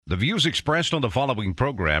The views expressed on the following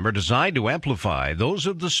program are designed to amplify those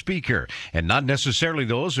of the speaker and not necessarily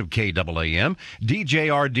those of KAAM,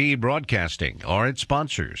 DJRD Broadcasting, or its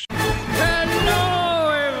sponsors. Hello,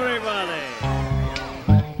 everybody!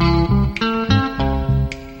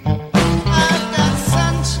 I've got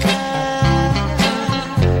sunshine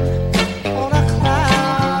on a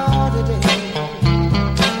cloudy day.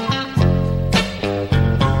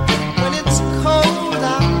 When it's cold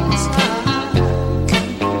outside,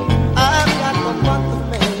 I've got the month of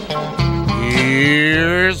May.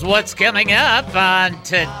 Here's what's coming up on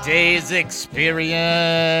today's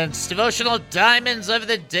experience. Devotional Diamonds of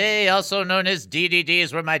the Day, also known as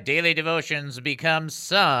DDDs, where my daily devotions become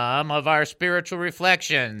some of our spiritual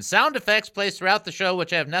reflections. Sound effects placed throughout the show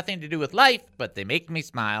which have nothing to do with life, but they make me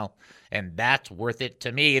smile, and that's worth it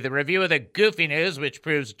to me. The review of the goofy news, which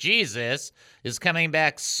proves Jesus is coming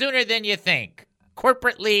back sooner than you think,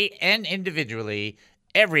 corporately and individually.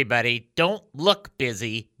 Everybody, don't look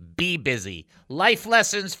busy, be busy. Life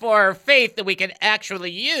lessons for our faith that we can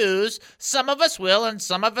actually use. Some of us will and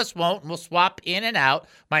some of us won't, and we'll swap in and out.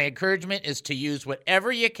 My encouragement is to use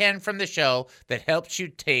whatever you can from the show that helps you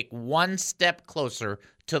take one step closer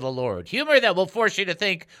to the Lord. Humor that will force you to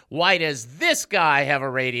think, why does this guy have a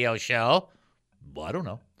radio show? Well, I don't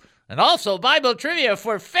know. And also Bible trivia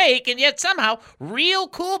for fake and yet somehow real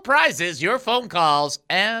cool prizes, your phone calls,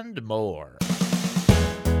 and more.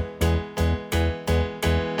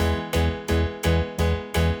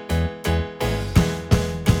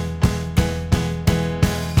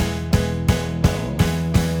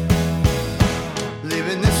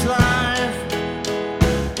 Living this life,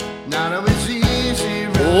 not always easy.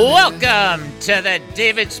 Welcome to the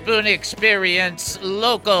David Spoon Experience,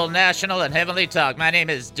 local, national, and heavenly talk. My name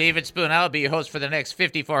is David Spoon. I'll be your host for the next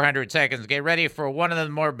 5,400 seconds. Get ready for one of the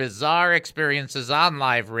more bizarre experiences on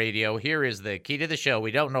live radio. Here is the key to the show.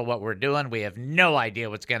 We don't know what we're doing. We have no idea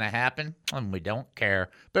what's going to happen, and we don't care.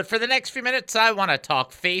 But for the next few minutes, I want to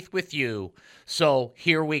talk faith with you. So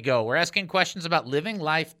here we go. We're asking questions about living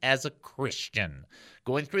life as a Christian.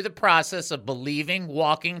 Going through the process of believing,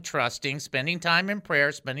 walking, trusting, spending time in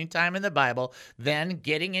prayer, spending time in the Bible, then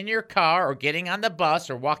getting in your car or getting on the bus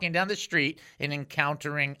or walking down the street and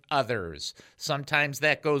encountering others. Sometimes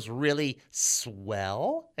that goes really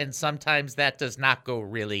swell, and sometimes that does not go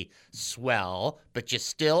really swell, but you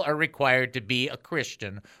still are required to be a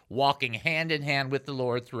Christian, walking hand in hand with the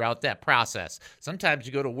Lord throughout that process. Sometimes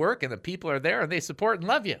you go to work and the people are there and they support and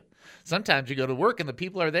love you. Sometimes you go to work and the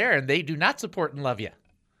people are there and they do not support and love you.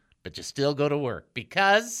 But you still go to work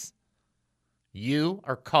because you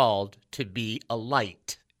are called to be a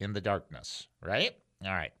light in the darkness, right?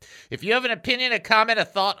 All right. If you have an opinion, a comment, a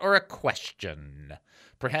thought, or a question,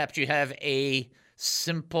 perhaps you have a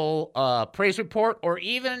simple praise report or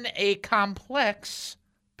even a complex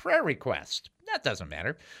prayer request. That doesn't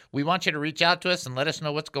matter. We want you to reach out to us and let us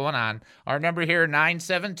know what's going on. Our number here,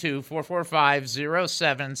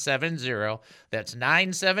 972-445-0770. That's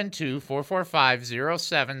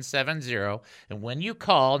 972-445-0770. And when you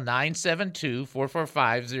call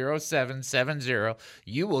 972-445-0770,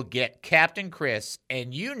 you will get Captain Chris,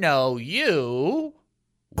 and you know you...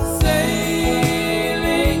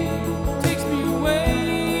 Sailing takes me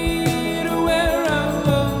away to where I'm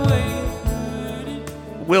away.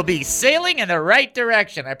 We'll be sailing in the right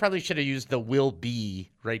direction. I probably should have used the will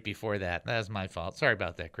be right before that. That was my fault. Sorry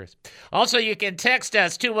about that, Chris. Also, you can text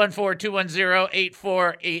us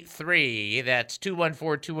 214-210-8483. That's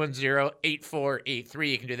 214-210-8483.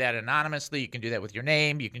 You can do that anonymously. You can do that with your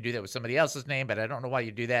name. You can do that with somebody else's name, but I don't know why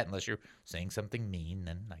you do that unless you're saying something mean.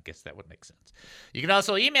 Then I guess that would make sense. You can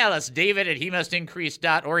also email us,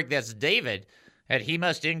 david@hemustincrease.org. That's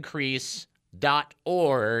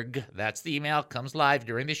david@hemustincrease.org. That's the email. Comes live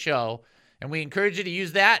during the show. And we encourage you to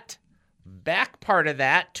use that back part of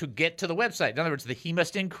that to get to the website. In other words, the He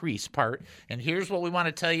Must Increase part. And here's what we want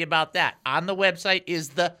to tell you about that. On the website is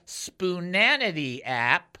the Spoonanity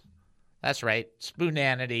app. That's right,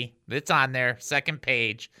 Spoonanity. It's on there, second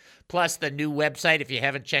page. Plus the new website. If you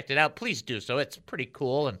haven't checked it out, please do so. It's pretty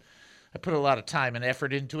cool, and I put a lot of time and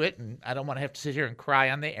effort into it, and I don't want to have to sit here and cry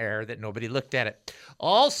on the air that nobody looked at it.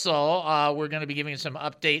 Also, we're going to be giving some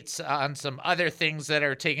updates on some other things that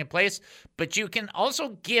are taking place, but you can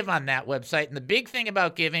also give on that website. And the big thing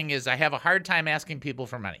about giving is I have a hard time asking people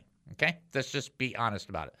for money, okay? Let's just be honest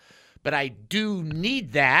about it. But I do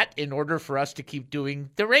need that in order for us to keep doing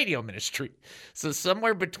the radio ministry. So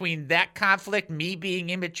somewhere between that conflict, me being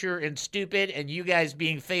immature and stupid, and you guys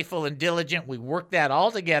being faithful and diligent, we work that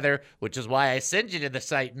all together, which is why I send you to the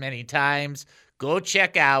site many times. Go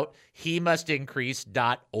check out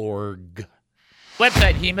hemustincrease.org.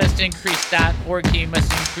 Website, hemustincrease.org,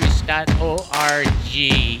 hemustincrease.org.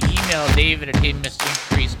 Email David at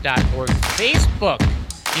hemustincrease.org. Facebook,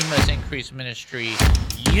 He Must Increase Ministry.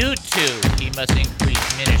 YouTube, He Must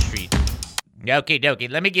Increase Ministry. Okie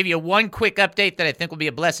dokie. Let me give you one quick update that I think will be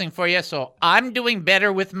a blessing for you. So I'm doing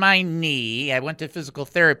better with my knee. I went to physical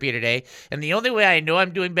therapy today, and the only way I know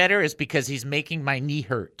I'm doing better is because he's making my knee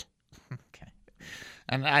hurt. Okay.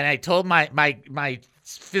 And I told my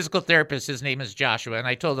physical therapist, his name is Joshua, and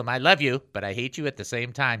I told him, I love you, but I hate you at the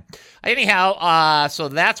same time. Anyhow, so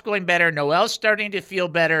that's going better. Noel's starting to feel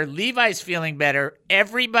better. Levi's feeling better.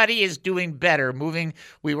 Everybody is doing better.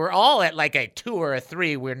 We were all at like a 2 or a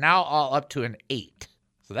 3. We're now all up to an 8.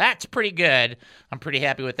 So that's pretty good. I'm pretty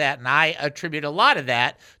happy with that, and I attribute a lot of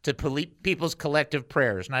that to people's collective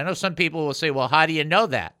prayers. And I know some people will say, well, how do you know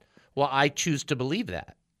that? Well, I choose to believe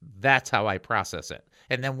that. That's how I process it.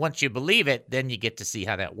 And then once you believe it, then you get to see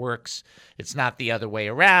how that works. It's not the other way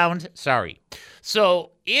around. Sorry.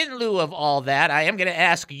 So in lieu of all that, I am going to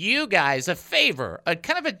ask you guys a favor, a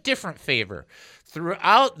kind of a different favor.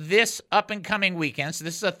 Throughout this up-and-coming weekend, so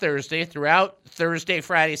this is a Thursday, throughout Thursday,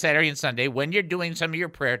 Friday, Saturday, and Sunday, when you're doing some of your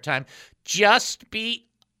prayer time, just be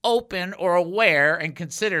open or aware and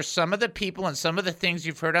consider some of the people and some of the things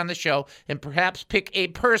you've heard on the show, and perhaps pick a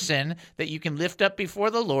person that you can lift up before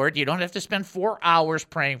the Lord. You don't have to spend 4 hours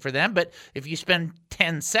praying for them, but if you spend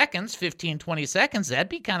 10 seconds, 15, 20 seconds, that'd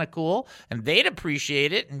be kind of cool, and they'd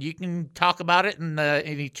appreciate it, and you can talk about it in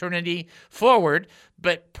eternity forward.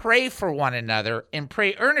 But pray for one another and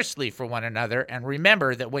pray earnestly for one another, and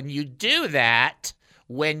remember that when you do that,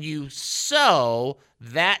 when you sow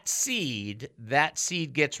that seed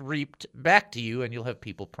gets reaped back to you, and you'll have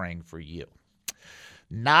people praying for you.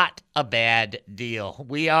 Not a bad deal.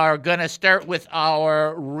 We are going to start with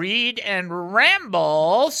our Read and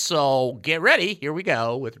Ramble, so get ready. Here we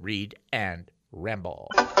go with Read and Ramble.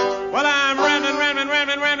 Well, I'm ramming.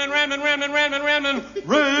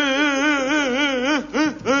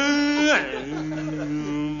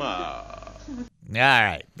 All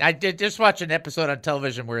right. I did just watch an episode on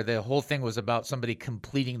television where the whole thing was about somebody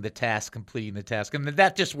completing the task. And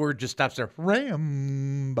that word just stops there.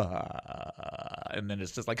 Ramba. And then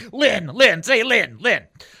it's just like, Lynn, say Lynn.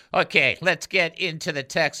 Okay, let's get into the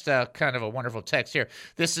text, kind of a wonderful text here.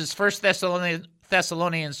 This is 1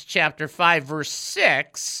 Thessalonians chapter 5, verse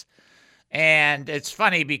 6. And it's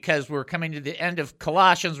funny because we're coming to the end of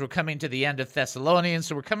Colossians, we're coming to the end of Thessalonians,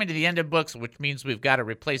 so we're coming to the end of books, which means we've got to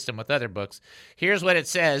replace them with other books. Here's what it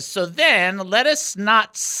says. So then, let us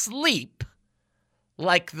not sleep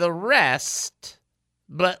like the rest,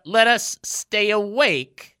 but let us stay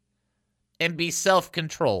awake and be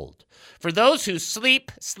self-controlled. For those who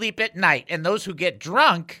sleep, sleep at night, and those who get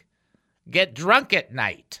drunk at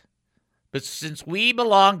night. But since we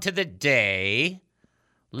belong to the day,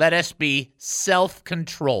 let us be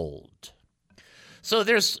self-controlled. So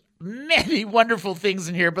there's many wonderful things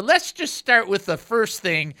in here, but let's just start with the first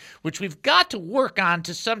thing, which we've got to work on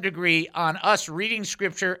to some degree on us reading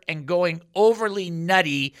Scripture and going overly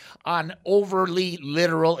nutty on overly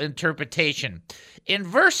literal interpretation. In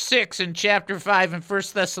verse 6 in chapter 5 in 1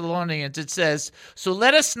 Thessalonians, it says, so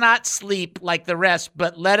let us not sleep like the rest,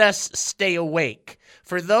 but let us stay awake.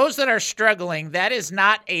 For those that are struggling, that is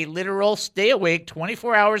not a literal stay awake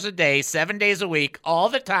 24 hours a day, 7 days a week, all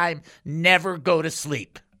the time, never go to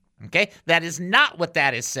sleep. Okay? That is not what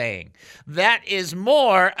that is saying. That is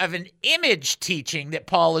more of an image teaching that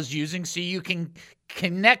Paul is using so you can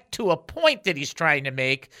connect to a point that he's trying to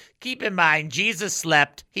make. Keep in mind, Jesus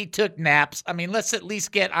slept. He took naps. I mean, let's at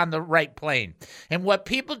least get on the right plane. And what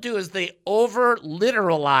people do is they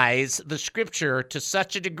over-literalize the Scripture to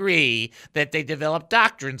such a degree that they develop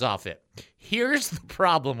doctrines off it. Here's the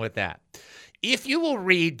problem with that. If you will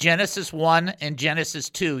read Genesis 1 and Genesis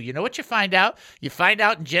 2, you know what you find out? You find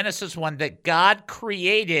out in Genesis 1 that God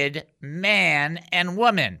created man and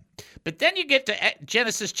woman. But then you get to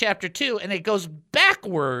Genesis chapter 2, and it goes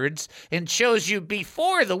backwards and shows you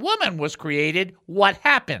before the woman was created what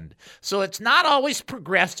happened. So it's not always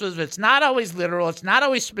progressive. It's not always literal. It's not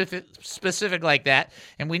always specific like that.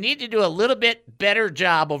 And we need to do a little bit better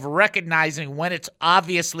job of recognizing when it's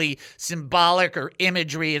obviously symbolic or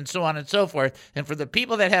imagery and so on and so forth. And for the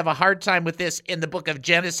people that have a hard time with this in the book of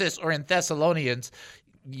Genesis or in Thessalonians,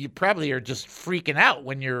 you probably are just freaking out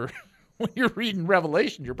when you're reading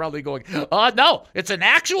Revelation. You're probably going, oh, no, it's an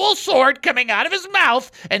actual sword coming out of his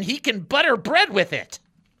mouth, and he can butter bread with it.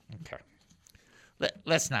 Okay.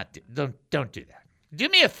 Let's not don't do that. Do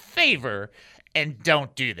me a favor and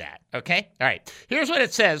don't do that, okay? All right, here's what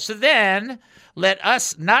it says. So then let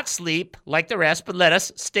us not sleep like the rest, but let us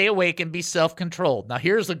stay awake and be self-controlled. Now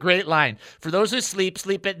here's the great line. For those who sleep,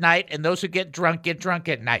 sleep at night, and those who get drunk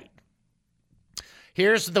at night.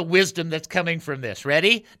 Here's the wisdom that's coming from this.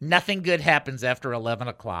 Ready? Nothing good happens after 11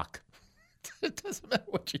 o'clock. It doesn't matter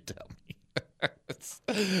what you tell me.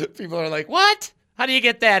 People are like, what? How do you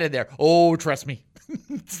get that in there? Oh, trust me.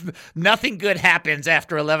 Nothing good happens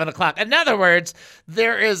after 11 o'clock. In other words,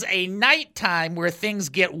 there is a nighttime where things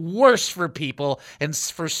get worse for people, and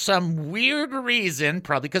for some weird reason,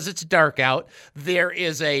 probably because it's dark out, there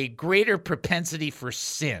is a greater propensity for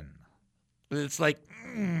sin. It's like,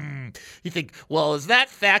 you think, well, is that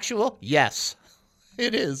factual? Yes,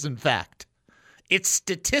 it is, in fact. It's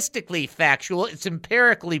statistically factual. It's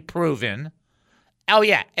empirically proven. Oh,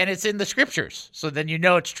 yeah, and it's in the scriptures, so then you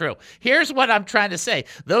know it's true. Here's what I'm trying to say.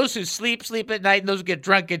 Those who sleep, sleep at night, and those who get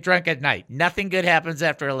drunk at night. Nothing good happens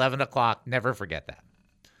after 11 o'clock. Never forget that.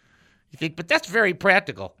 You think, but that's very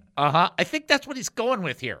practical. I think that's what he's going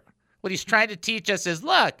with here. What he's trying to teach us is,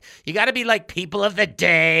 look, you got to be like people of the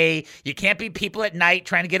day. You can't be people at night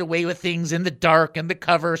trying to get away with things in the dark and the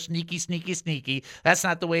cover, sneaky, sneaky, sneaky. That's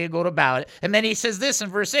not the way you go about it. And then he says this in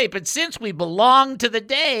verse 8, but since we belong to the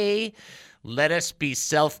day, let us be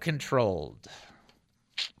self-controlled.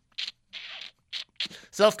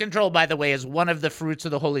 Self-control, by the way, is one of the fruits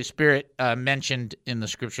of the Holy Spirit mentioned in the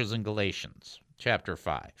scriptures in Galatians chapter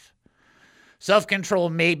 5. Self-control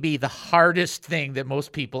may be the hardest thing that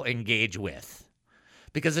most people engage with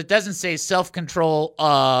because it doesn't say self-control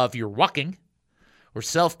of your walking or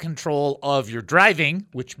self-control of your driving,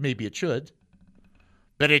 which maybe it should,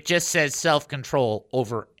 but it just says self-control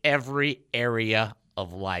over every area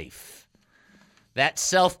of life. That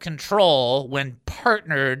self-control, when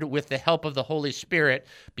partnered with the help of the Holy Spirit,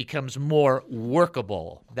 becomes more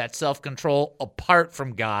workable. That self-control apart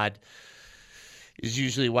from God is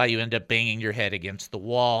usually why you end up banging your head against the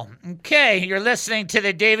wall. Okay, you're listening to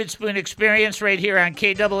the David Spoon Experience right here on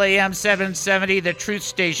KAAM 770, the truth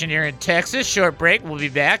station here in Texas. Short break. We'll be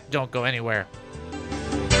back. Don't go anywhere.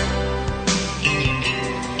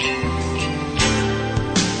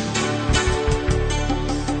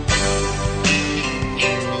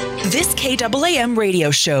 This KAAM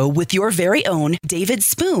radio show with your very own David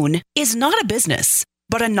Spoon is not a business,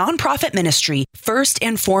 but a nonprofit ministry first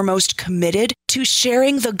and foremost committed to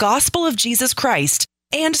sharing the gospel of Jesus Christ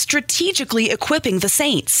and strategically equipping the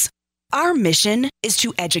saints. Our mission is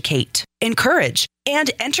to educate, encourage, and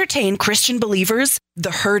entertain Christian believers,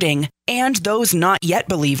 the hurting, and those not yet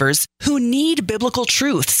believers who need biblical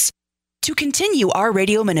truths. To continue our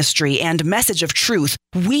radio ministry and message of truth,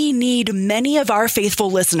 we need many of our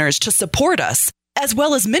faithful listeners to support us, as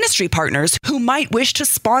well as ministry partners who might wish to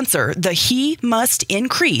sponsor the He Must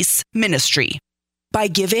Increase ministry. By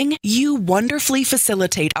giving, you wonderfully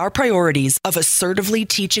facilitate our priorities of assertively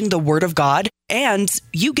teaching the Word of God, and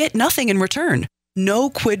you get nothing in return.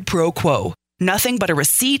 No quid pro quo. Nothing but a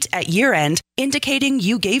receipt at year-end indicating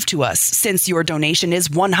you gave to us, since your donation is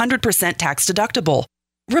 100% tax deductible.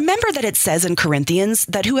 Remember that it says in Corinthians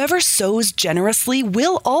that whoever sows generously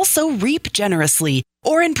will also reap generously,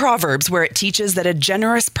 or in Proverbs where it teaches that a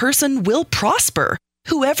generous person will prosper.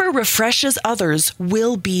 Whoever refreshes others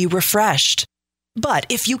will be refreshed. But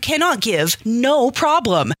if you cannot give, no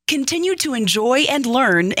problem. Continue to enjoy and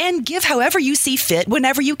learn and give however you see fit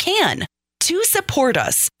whenever you can. To support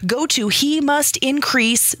us, go to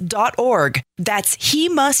hemustincrease.org. That's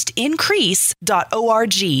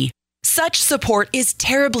hemustincrease.org. Such support is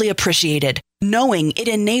terribly appreciated, knowing it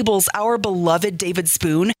enables our beloved David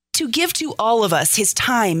Spoon to give to all of us his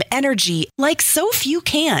time, energy, like so few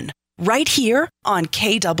can, right here on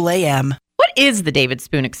KAAM. What is the David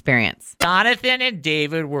Spoon Experience? Jonathan and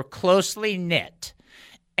David were closely knit,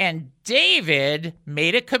 and David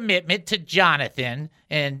made a commitment to Jonathan,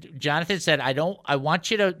 and Jonathan said, I want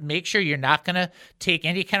you to make sure you're not going to take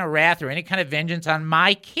any kind of wrath or any kind of vengeance on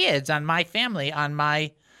my kids, on my family, on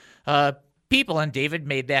my people, and David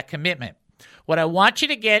made that commitment. What I want you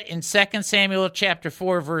to get in 2 Samuel chapter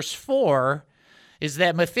 4, verse 4, is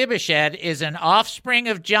that Mephibosheth is an offspring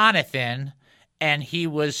of Jonathan, and he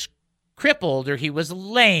was crippled, or he was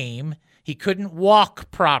lame. He couldn't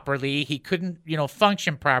walk properly. He couldn't,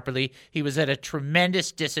 function properly. He was at a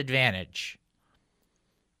tremendous disadvantage.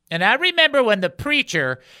 And I remember when the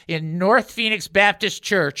preacher in North Phoenix Baptist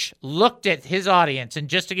Church looked at his audience, and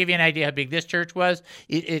just to give you an idea how big this church was,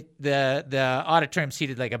 the auditorium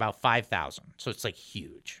seated like about 5,000. So it's like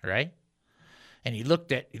huge, right? And he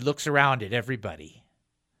looks around at everybody.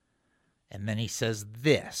 And then he says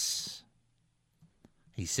this.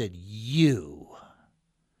 He said, you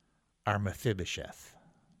are Mephibosheth.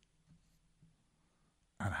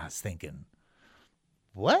 And I was thinking,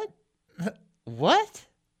 what? What?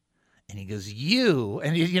 And he goes, you.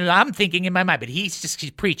 And, I'm thinking in my mind, but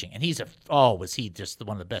he's preaching. And was he just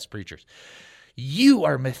one of the best preachers? You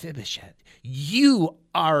are Mephibosheth. You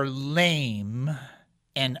are lame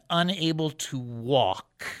and unable to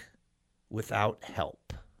walk without help.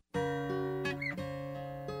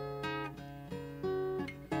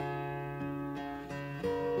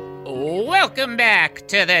 Welcome back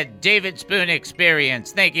to the David Spoon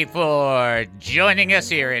Experience. Thank you for joining us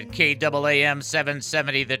here at KAAM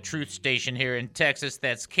 770, the truth station here in Texas.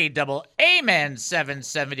 That's KAAM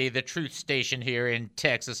 770, the truth station here in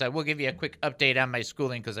Texas. I will give you a quick update on my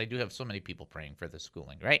schooling because I do have so many people praying for the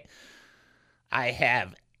schooling, right? I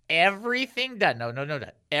have everything done. No.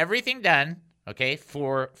 Everything done, okay,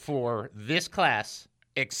 for this class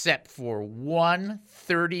except for one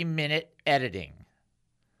 30-minute editing.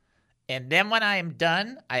 And then when I am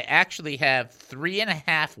done, I actually have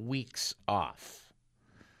 3.5 weeks off.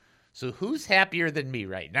 So who's happier than me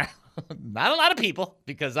right now? Not a lot of people,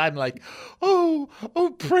 because I'm like, oh,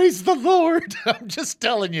 praise the Lord. I'm just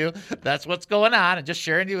telling you, that's what's going on, and just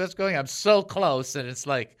sharing with you what's going on. I'm so close, and it's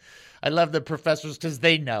like, I love the professors because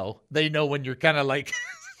they know when you're kind of like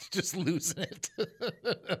just losing it.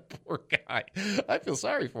 Poor guy. I feel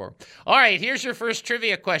sorry for him. All right, here's your first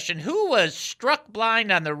trivia question. Who was struck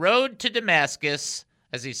blind on the road to Damascus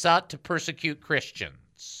as he sought to persecute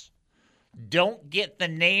Christians? Don't get the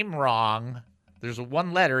name wrong. There's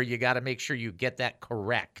one letter. You got to make sure you get that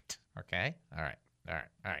correct. Okay? All right.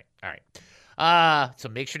 So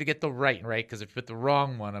make sure to get the right, because if you put the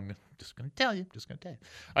wrong one, I'm just going to tell you. All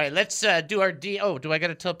right, let's do our D. Oh, do I got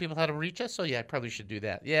to tell people how to reach us? Oh, yeah, I probably should do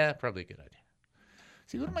that. Yeah, probably a good idea.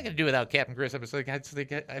 See, what am I going to do without Captain Chris? I'm just like,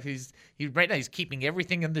 right now he's keeping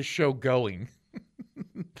everything in the show going.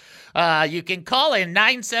 You can call in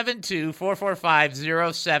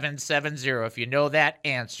 972-445-0770 if you know that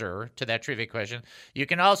answer to that trivia question. You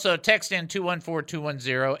can also text in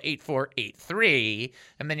 214-210-8483,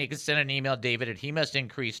 and then you can send an email,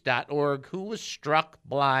 david@hemustincrease.org. Who was struck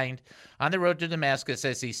blind on the road to Damascus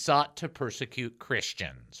as he sought to persecute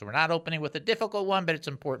Christians? So we're not opening with a difficult one, but it's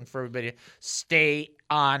important for everybody to stay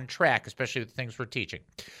on track, especially with the things we're teaching.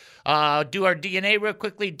 Do our DNA real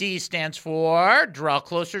quickly. D stands for draw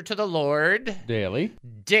closer to the Lord. Daily.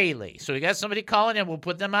 So we got somebody calling in. We'll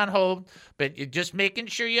put them on hold. But you're just making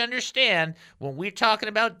sure you understand when we're talking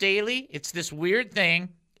about daily, it's this weird thing.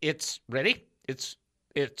 It's ready? It's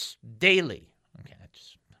daily.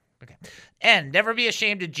 Okay. And never be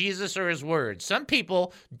ashamed of Jesus or his words. Some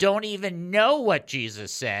people don't even know what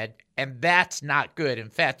Jesus said, and that's not good.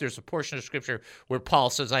 In fact, there's a portion of Scripture where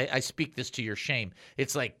Paul says, I speak this to your shame.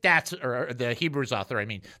 It's like or the Hebrews author,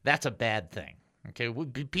 that's a bad thing. Okay,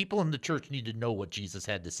 people in the church need to know what Jesus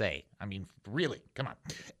had to say. Really, come on.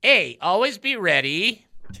 A, always be ready.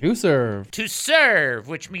 To serve,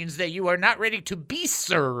 which means that you are not ready to be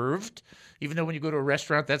served. Even though when you go to a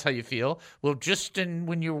restaurant, that's how you feel. Well,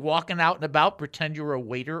 when you're walking out and about, pretend you're a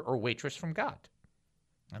waiter or waitress from God.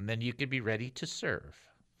 And then you could be ready to serve.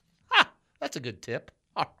 That's a good tip.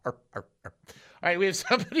 All right, we have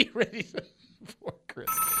somebody ready for Chris.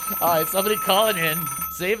 All right, somebody calling in.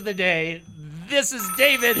 Save the day. This is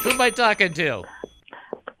David. Who am I talking to?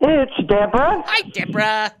 It's Deborah. Hi,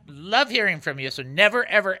 Deborah. Love hearing from you. So never,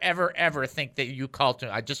 ever, ever, ever think that you called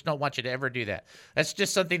to. I just don't want you to ever do that. That's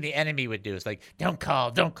just something the enemy would do. It's like, don't call.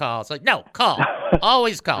 It's like, no, call.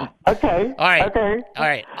 Always call. Okay. All right. Okay. All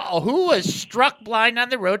right. Who was struck blind on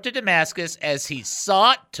the road to Damascus as he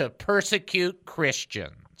sought to persecute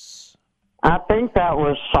Christians? I think that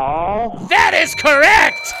was Saul. That is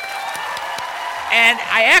correct. And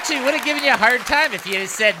I actually would have given you a hard time if you had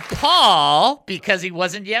said Paul, because he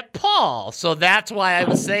wasn't yet Paul. So that's why I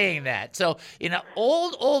was saying that. So in an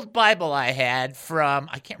old Bible I had from,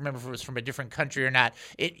 I can't remember if it was from a different country or not,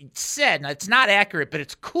 it said, now it's not accurate, but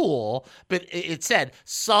it's cool, but it said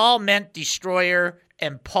Saul meant destroyer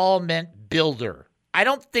and Paul meant builder. I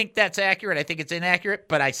don't think that's accurate. I think it's inaccurate,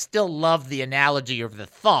 but I still love the analogy of the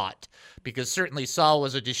thought, because certainly Saul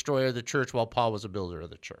was a destroyer of the church while Paul was a builder of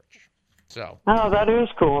the church. So. Oh, that is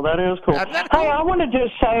cool. Cool. Hey, I want to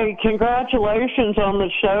just say congratulations on the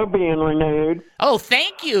show being renewed. Oh,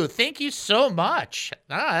 thank you. Thank you so much.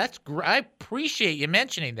 That's great. I appreciate you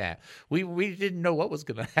mentioning that. We didn't know what was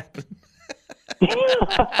going to happen.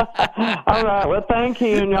 All right. Well, thank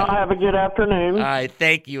you, and y'all have a good afternoon. All right.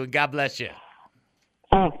 Thank you, and God bless you.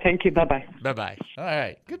 Oh, thank you. Bye-bye. Bye-bye. All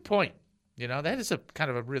right. Good point. That is a kind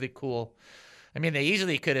of a really cool. They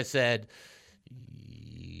easily could have said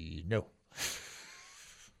no.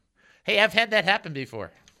 Hey, I've had that happen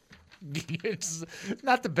before. It's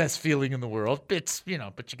not the best feeling in the world. But you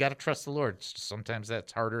got to trust the Lord. Sometimes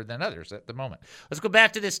that's harder than others at the moment. Let's go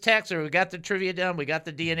back to this text. We got the trivia done. We got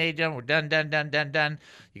the DNA done. We're done.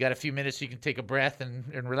 You got a few minutes so you can take a breath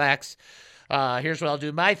and relax. Here's what I'll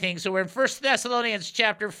do my thing. So we're in 1 Thessalonians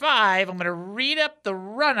chapter 5. I'm going to read up the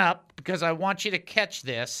run-up because I want you to catch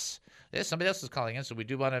this. Somebody else is calling in, so we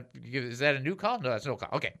do want to give. Is that a new call? No, that's no call.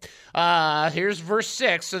 Okay. Here's verse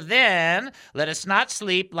 6. So then, let us not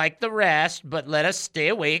sleep like the rest, but let us stay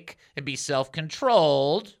awake and be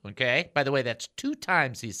self-controlled. Okay? By the way, that's 2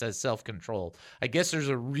 times he says self-controlled. I guess there's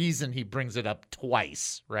a reason he brings it up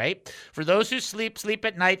twice, right? For those who sleep, sleep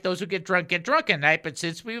at night. Those who get drunk at night. But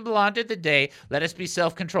since we belong to the day, let us be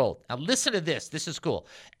self-controlled. Now, listen to this. This is cool.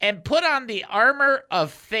 And put on the armor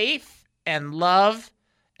of faith and love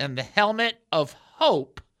and the helmet of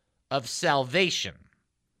hope of salvation.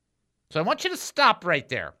 So I want you to stop right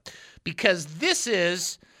there because this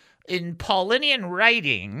is in Pauline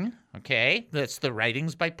writing, okay? That's the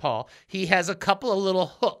writings by Paul. He has a couple of little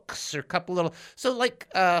hooks or a couple little. So like,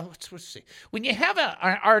 let's see. When you have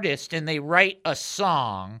an artist and they write a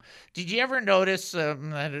song, did you ever notice,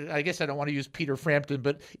 I guess I don't want to use Peter Frampton,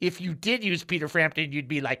 but if you did use Peter Frampton, you'd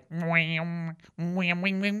be like, like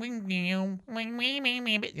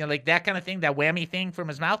that kind of thing, that whammy thing from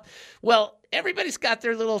his mouth. Well, everybody's got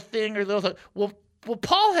their little thing or little, well,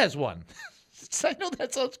 Paul has one. I know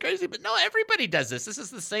that sounds crazy, but no, everybody does this. This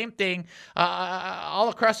is the same thing all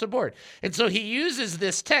across the board. And so he uses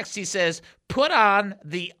this text. He says, put on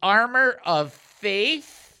the armor of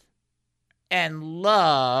faith and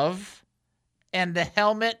love and the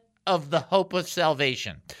helmet of the hope of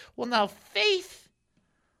salvation. Well, now, faith,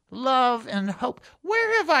 love, and hope.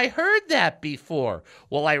 Where have I heard that before?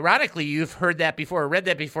 Well, ironically, you've heard that before, or read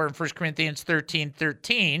that before in 1 Corinthians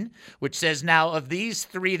 13:13, which says, now of these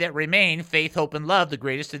 3 that remain, faith, hope, and love, the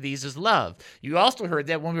greatest of these is love. You also heard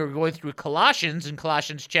that when we were going through Colossians, in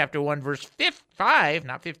Colossians chapter 1, verse 5,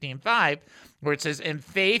 not 15:5, where it says, and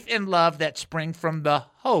faith and love that spring from the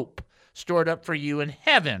hope stored up for you in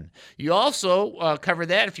heaven. You also cover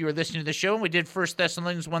that if you were listening to the show, and we did 1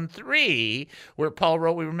 Thessalonians 1:3, where Paul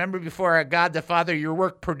wrote, we remember before our God the Father your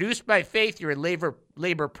work produced by faith, your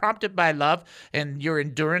labor prompted by love, and your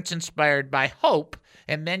endurance inspired by hope.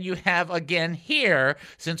 And then you have again here,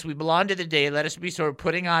 since we belong to the day, let us be sort of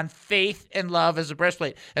putting on faith and love as a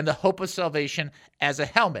breastplate and the hope of salvation as a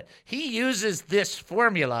helmet. He uses this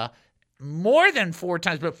formula more than 4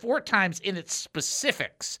 times, but 4 times in its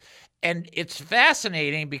specifics. And it's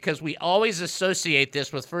fascinating because we always associate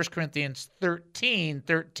this with 1 Corinthians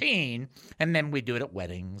 13:13, and then we do it at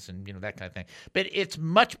weddings and that kind of thing. But it's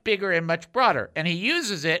much bigger and much broader, and he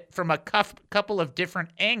uses it from a couple of different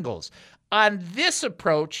angles. On this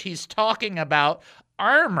approach, he's talking about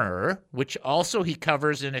armor, which also he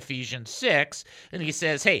covers in Ephesians 6, and he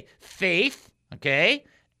says, hey, faith, okay,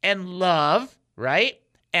 and love, right,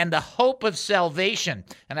 and the hope of salvation.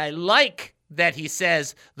 And I like that he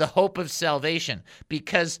says the hope of salvation,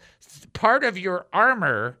 because part of your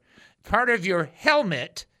armor, part of your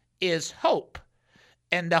helmet is hope.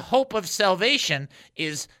 And the hope of salvation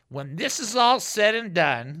is when this is all said and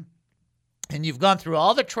done, and you've gone through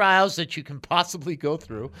all the trials that you can possibly go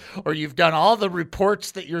through, or you've done all the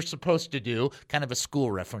reports that you're supposed to do, kind of a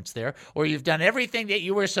school reference there, or you've done everything that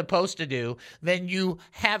you were supposed to do, then you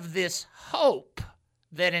have this hope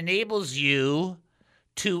that enables you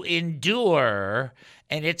to endure,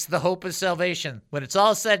 and it's the hope of salvation. When it's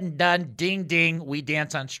all said and done, ding, ding, we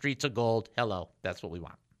dance on streets of gold. Hello, that's what we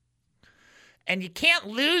want. And you can't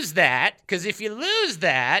lose that, because if you lose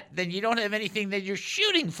that, then you don't have anything that you're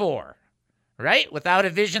shooting for, right? Without a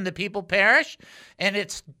vision, the people perish. And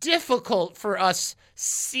it's difficult for us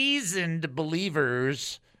seasoned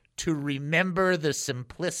believers to remember the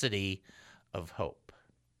simplicity of hope.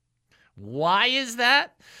 Why is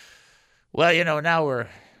that? Well, now we're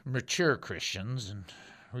mature Christians, and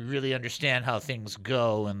we really understand how things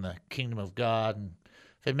go in the kingdom of God, and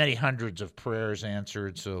we've had many hundreds of prayers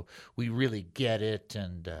answered, so we really get it,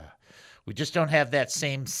 and we just don't have that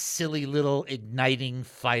same silly little igniting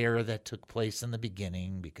fire that took place in the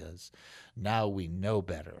beginning, because now we know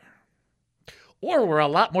better. Or we're a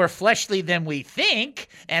lot more fleshly than we think,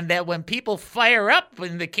 and that when people fire up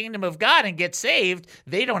in the kingdom of God and get saved,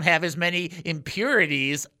 they don't have as many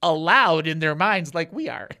impurities allowed in their minds like we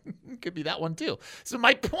are. Could be that one too. So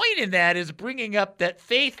my point in that is bringing up that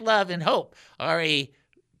faith, love, and hope are a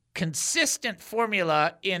consistent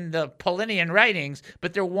formula in the Pauline writings,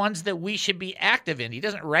 but they're ones that we should be active in. He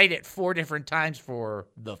doesn't write it 4 different times for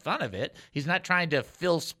the fun of it. He's not trying to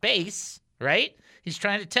fill space, right? He's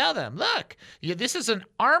trying to tell them, look, this is an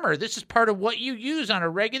armor. This is part of what you use on a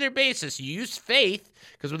regular basis. You use faith,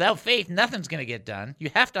 because without faith, nothing's going to get done.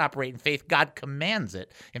 You have to operate in faith. God commands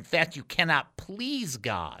it. In fact, you cannot please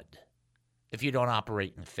God if you don't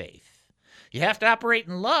operate in faith. You have to operate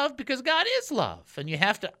in love because God is love, and you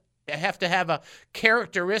have to have a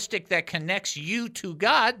characteristic that connects you to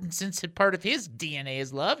God, and since part of his DNA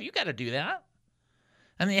is love, you got to do that.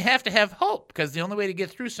 And then you have to have hope, because the only way to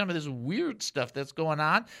get through some of this weird stuff that's going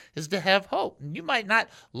on is to have hope. And you might not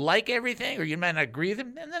like everything, or you might not agree with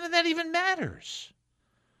them, and none of that even matters.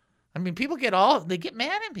 I mean, people get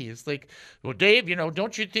mad at me. It's like, well, Dave,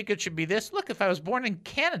 don't you think it should be this? Look, if I was born in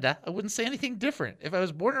Canada, I wouldn't say anything different. If I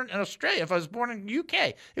was born in Australia, if I was born in the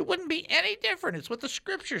UK, it wouldn't be any different. It's what the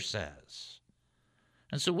Scripture says.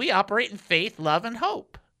 And so we operate in faith, love, and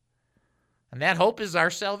hope. And that hope is our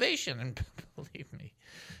salvation. And believe me,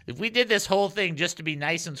 if we did this whole thing just to be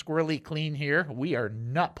nice and squirrely clean here, we are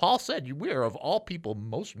not. Paul said, we are of all people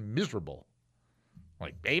most miserable.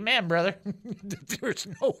 Like, amen, brother. There's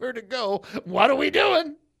nowhere to go. What are we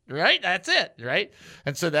doing? Right? That's it, right?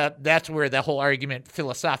 And so that's where the whole argument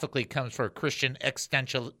philosophically comes for Christian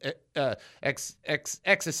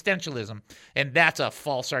existentialism. And that's a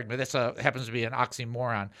false argument. That happens to be an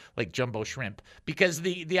oxymoron, like jumbo shrimp. Because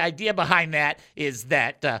the idea behind that is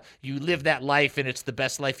that you live that life and it's the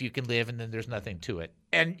best life you can live, and then there's nothing to it.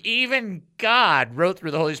 And even God wrote through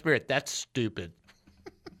the Holy Spirit, that's stupid.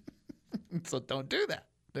 So don't do that,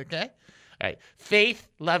 okay? All right, faith,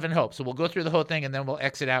 love, and hope. So we'll go through the whole thing, and then we'll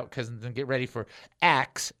exit out because then get ready for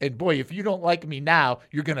Acts. And boy, if you don't like me now,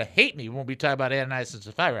 you're going to hate me when we talk about Ananias and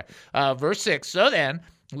Sapphira. Verse 6, so then,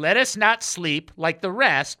 let us not sleep like the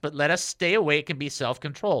rest, but let us stay awake and be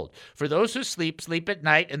self-controlled. For those who sleep, sleep at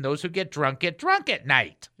night, and those who get drunk at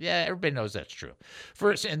night. Yeah, everybody knows that's true.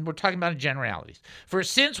 And we're talking about generalities. For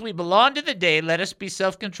since we belong to the day, let us be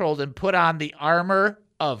self-controlled and put on the armor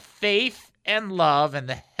of faith and love and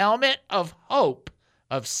the helmet of hope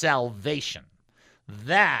of salvation.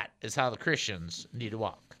 That is how the Christians need to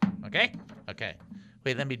walk. Okay? Okay.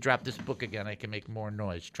 Wait, let me drop this book again. I can make more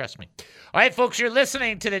noise. Trust me. All right, folks, you're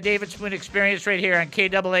listening to the David Spoon Experience right here on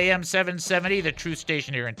KAAM 770, the Truth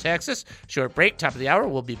Station here in Texas. Short break, top of the hour.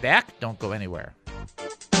 We'll be back. Don't go anywhere.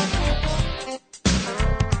 Most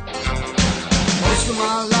of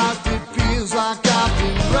my life it feels like I've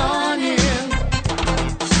been running.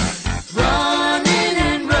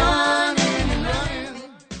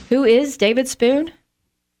 Who is David Spoon?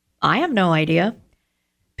 I have no idea.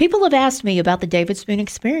 People have asked me about the David Spoon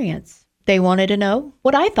Experience. They wanted to know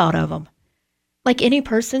what I thought of him. Like any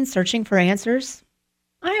person searching for answers,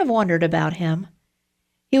 I have wondered about him.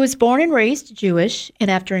 He was born and raised Jewish,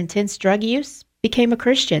 and after intense drug use, became a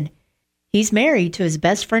Christian. He's married to his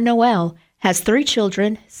best friend Noel, has 3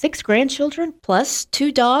 children, 6 grandchildren, plus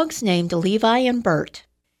 2 dogs named Levi and Bert.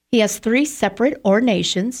 He has 3 separate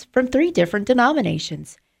ordinations from 3 different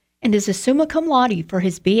denominations, and is a summa cum laude for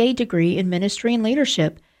his BA degree in ministry and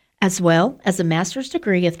leadership, as well as a master's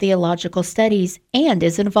degree of theological studies, and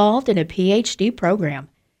is involved in a PhD program.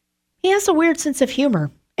 He has a weird sense of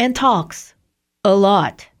humor and talks a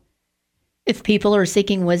lot. If people are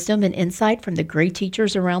seeking wisdom and insight from the great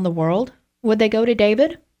teachers around the world, would they go to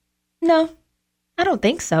David? No, I don't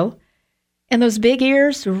think so. And those big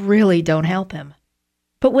ears really don't help him.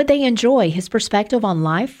 But would they enjoy his perspective on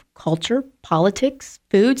life, culture, politics,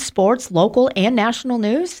 food, sports, local, and national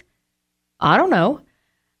news? I don't know.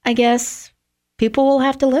 I guess people will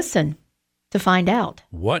have to listen to find out.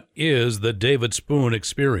 What is the David Spoon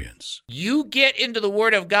Experience? You get into the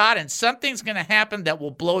Word of God, and something's going to happen that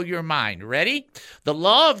will blow your mind. Ready? The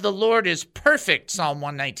law of the Lord is perfect, Psalm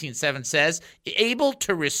 119:7 says, able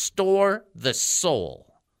to restore the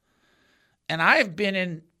soul. And I've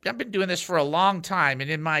been doing this for a long time, and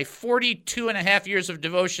in my 42 and a half years of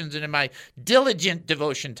devotions and in my diligent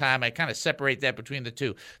devotion time, I kind of separate that between the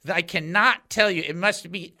two. I cannot tell you, it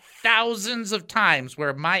must be thousands of times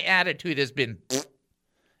where my attitude has been,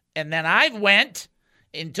 and then I went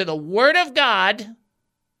into the Word of God,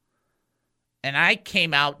 and I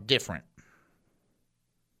came out different.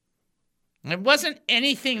 It wasn't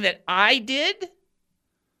anything that I did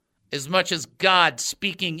as much as God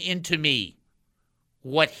speaking into me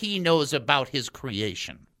what he knows about his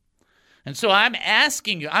creation. And so I'm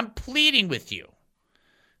asking you, I'm pleading with you,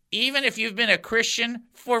 even if you've been a Christian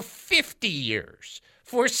for 50 years,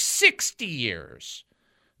 for 60 years,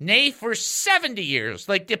 nay, for 70 years,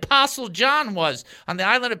 like the Apostle John was on the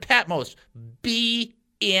island of Patmos, be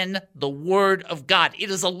in the Word of God. It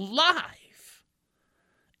is alive,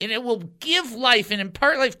 and it will give life and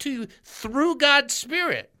impart life to you through God's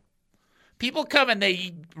Spirit. People come and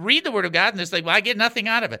they read the Word of God and they're like, well, I get nothing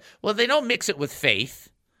out of it. Well, they don't mix it with faith.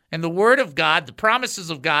 And the Word of God, the promises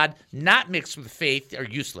of God, not mixed with faith, are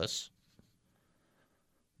useless.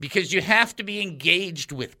 Because you have to be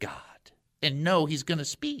engaged with God and know He's going to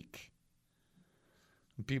speak.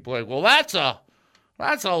 And people are like, well, that's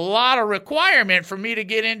a lot of requirement for me to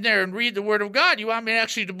get in there and read the Word of God. You want me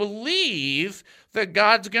actually to believe that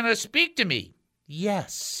God's going to speak to me?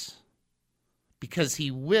 Yes, because He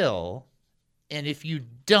will. And if you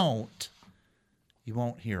don't, you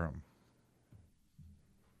won't hear Him.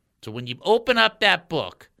 So when you open up that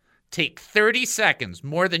book, take 30 seconds,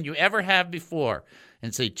 more than you ever have before,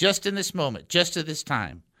 and say, just in this moment, just at this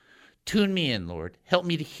time, tune me in, Lord. Help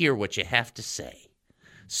me to hear what you have to say.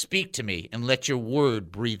 Speak to me and let your word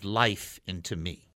breathe life into me.